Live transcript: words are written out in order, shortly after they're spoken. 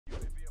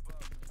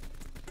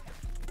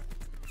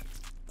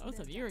Both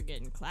of you are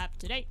getting clapped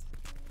today.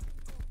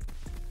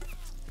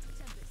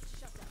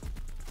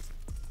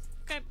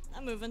 Okay,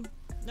 I'm moving.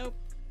 Nope,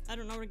 I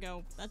don't know where to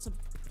go. That's a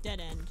dead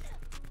end.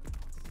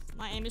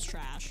 My aim is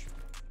trash.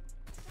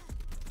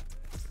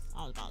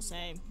 I was about to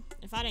say,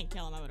 if I didn't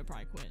kill him, I would have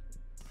probably quit.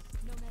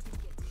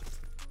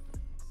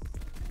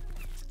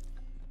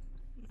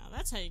 Now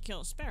that's how you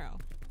kill a sparrow.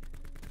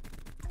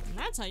 And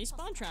that's how you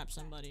spawn trap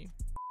somebody.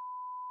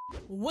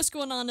 What's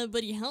going on,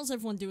 everybody? How's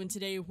everyone doing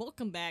today?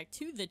 Welcome back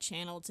to the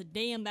channel.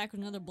 Today I'm back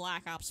with another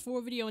Black Ops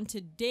 4 video, and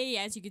today,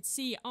 as you can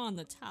see on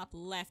the top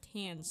left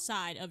hand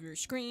side of your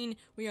screen,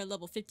 we are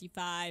level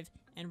 55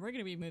 and we're going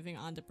to be moving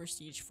on to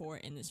Prestige 4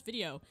 in this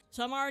video.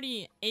 So I'm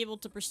already able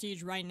to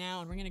Prestige right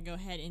now, and we're going to go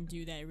ahead and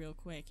do that real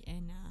quick.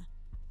 And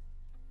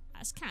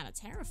that's kind of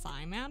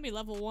terrifying, man. I'll be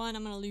level 1,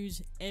 I'm going to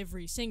lose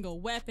every single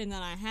weapon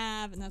that I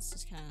have, and that's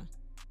just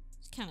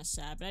kind of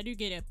sad. But I do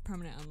get a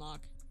permanent unlock.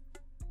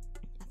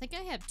 I think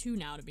I have 2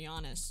 now, to be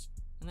honest.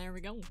 And there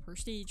we go,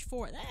 Prestige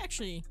 4.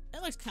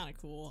 That looks kind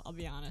of cool, I'll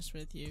be honest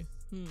with you.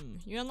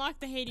 You unlock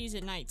the Hades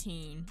at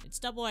 19. It's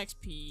double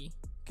XP,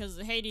 because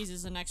the Hades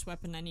is the next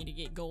weapon I need to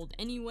get gold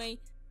anyway.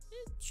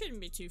 It shouldn't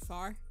be too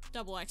far.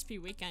 Double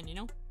XP weekend, you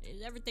know?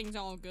 Everything's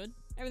all good.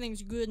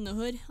 Everything's good in the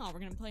hood. Oh,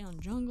 we're gonna play on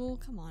jungle.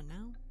 Come on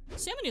now.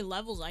 See how many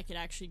levels I could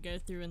actually go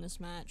through in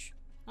this match.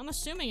 I'm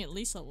assuming at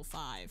least level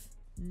 5.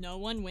 No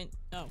one went.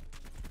 Oh.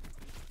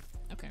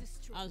 Okay,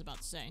 I was about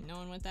to say, no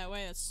one went that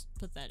way? That's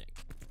pathetic.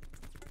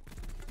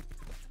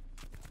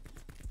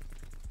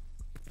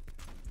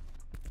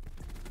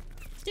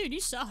 Dude, you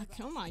suck.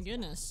 Oh my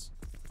goodness.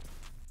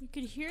 You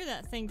could hear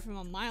that thing from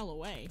a mile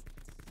away.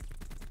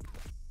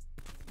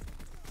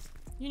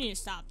 You need to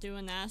stop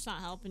doing that, it's not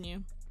helping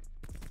you.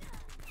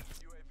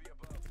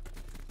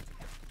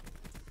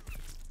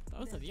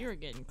 Both of you are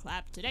getting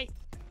clapped today.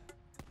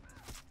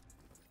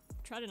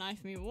 Try to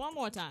knife me one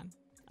more time.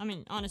 I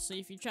mean, honestly,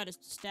 if you try to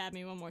stab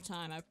me one more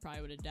time, I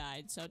probably would have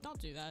died, so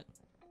don't do that.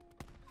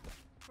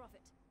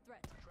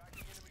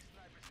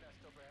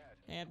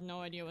 They have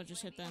no idea what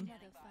just hit them.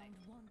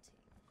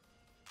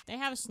 They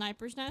have a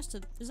sniper's nest?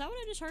 Is that what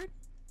I just heard?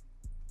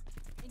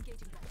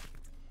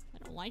 I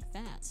don't like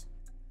that.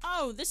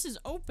 Oh, this is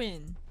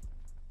open!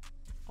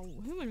 Oh,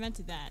 who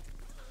invented that?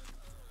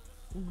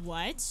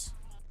 What?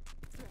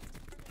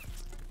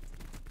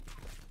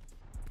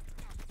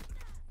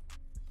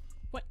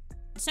 What?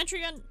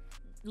 Sentry gun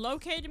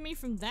located me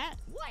from that?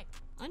 What?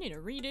 I need a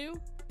redo. You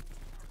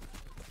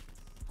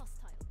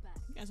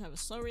guys have a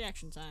slow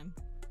reaction time.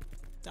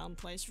 Dumb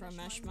place for a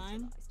mesh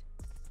mine.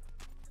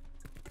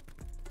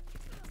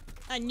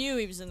 I knew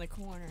he was in the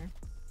corner.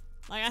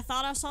 Like, I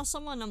thought I saw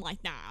someone, and I'm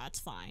like, nah, that's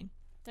fine.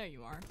 There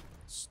you are.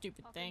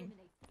 Stupid thing.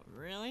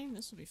 Really?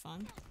 This will be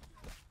fun.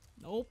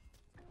 Nope.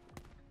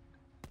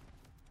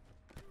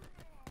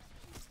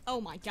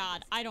 Oh my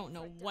god, I don't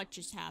know what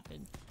just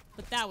happened,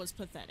 but that was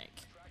pathetic.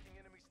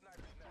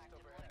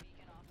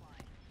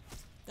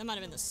 That might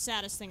have been the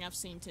saddest thing I've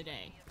seen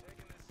today.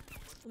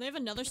 Will they have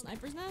another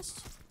sniper's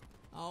nest?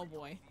 Oh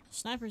boy.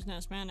 Sniper's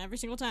nest, man, every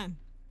single time.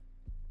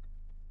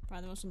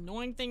 Probably the most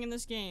annoying thing in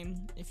this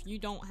game, if you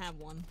don't have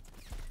one.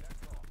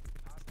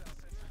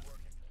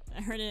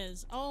 There it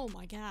is. Oh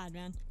my god,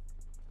 man.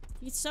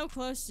 You get so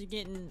close to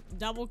getting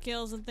double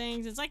kills and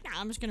things. It's like, nah,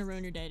 I'm just gonna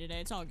ruin your day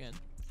today. It's all good.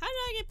 How did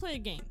I get played a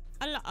game?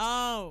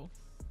 Oh.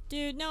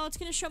 Dude, no, it's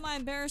gonna show my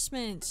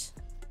embarrassment.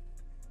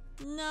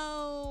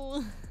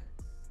 No.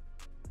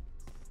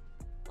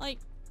 Like,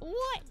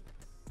 what?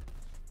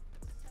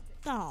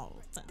 Oh,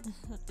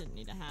 that didn't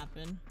need to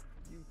happen.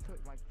 You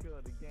took my kill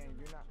of the game.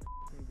 You're not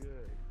f***ing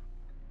good.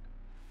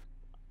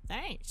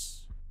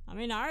 Thanks. I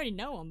mean, I already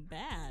know I'm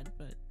bad,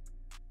 but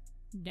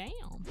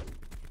damn.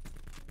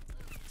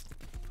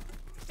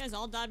 You guys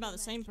all died by the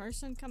same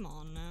person? Come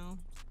on now.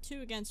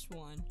 2 against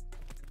 1.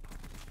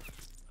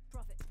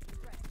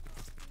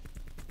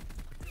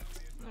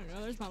 There we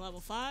go, there's my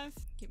level 5.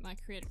 Get my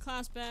creative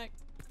class back.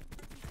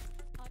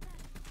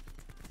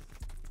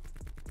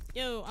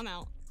 Yo, I'm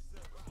out.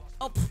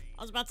 Oh, pff,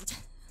 I was about to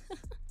I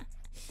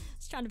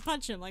was trying to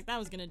punch him like that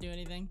was gonna do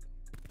anything.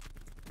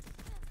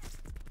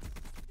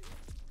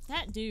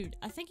 That dude,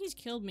 I think he's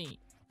killed me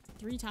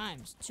 3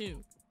 times,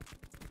 2.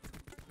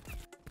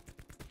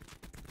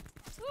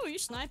 Ooh, you're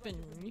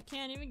sniping. You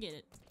can't even get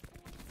it.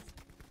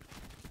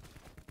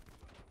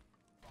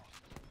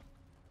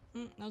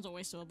 That was a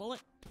waste of a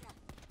bullet.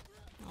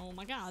 Oh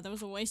my god, that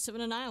was a waste of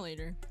an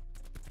annihilator.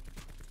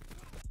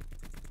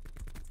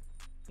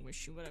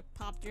 Wish you would have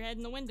popped your head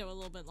in the window a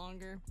little bit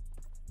longer.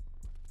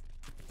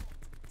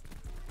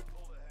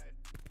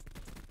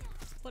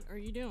 What are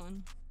you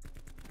doing?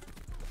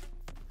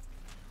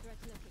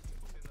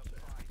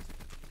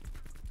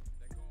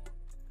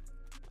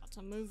 About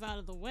to move out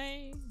of the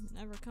way.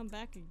 Never come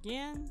back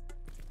again.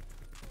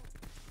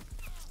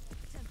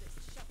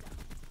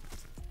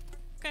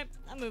 Okay,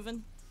 I'm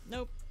moving.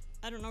 Nope.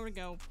 I don't know where to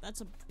go. That's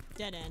a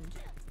dead end.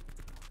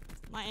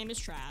 My aim is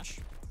trash.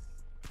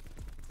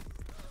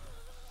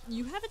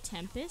 You have a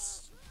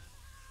Tempest?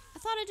 I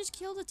thought I just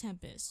killed a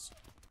Tempest.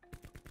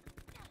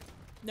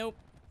 Nope.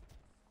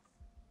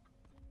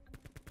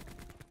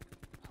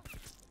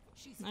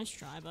 Nice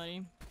try,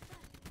 buddy.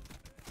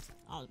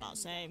 I was about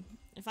to say,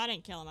 if I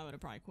didn't kill him, I would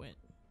have probably quit.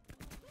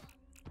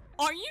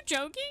 Are you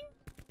joking?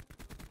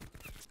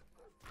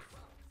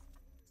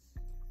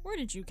 Where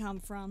did you come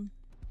from?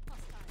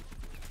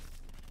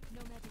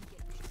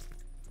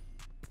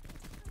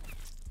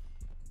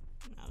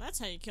 Now that's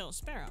how you kill a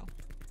sparrow.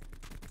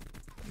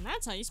 And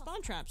that's how you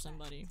spawn trap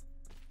somebody.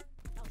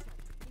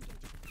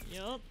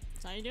 Yup,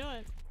 that's how you do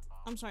it.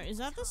 I'm sorry, is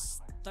that the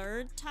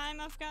third time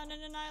I've gotten an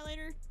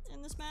annihilator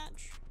in this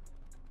match?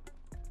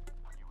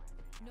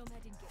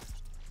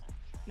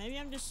 Maybe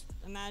I'm just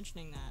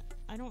imagining that.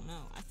 I don't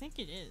know. I think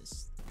it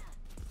is.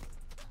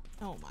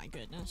 Oh my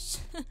goodness.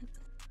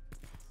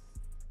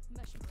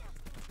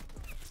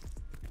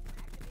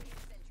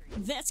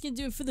 That's gonna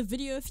do it for the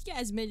video. If you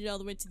guys made it all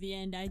the way to the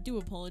end, I do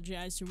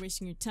apologize for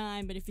wasting your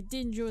time, but if you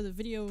did enjoy the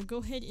video, go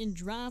ahead and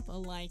drop a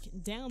like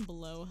down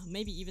below,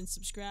 maybe even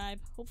subscribe.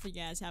 Hopefully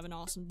you guys have an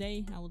awesome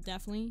day. I will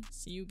definitely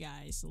see you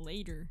guys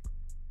later.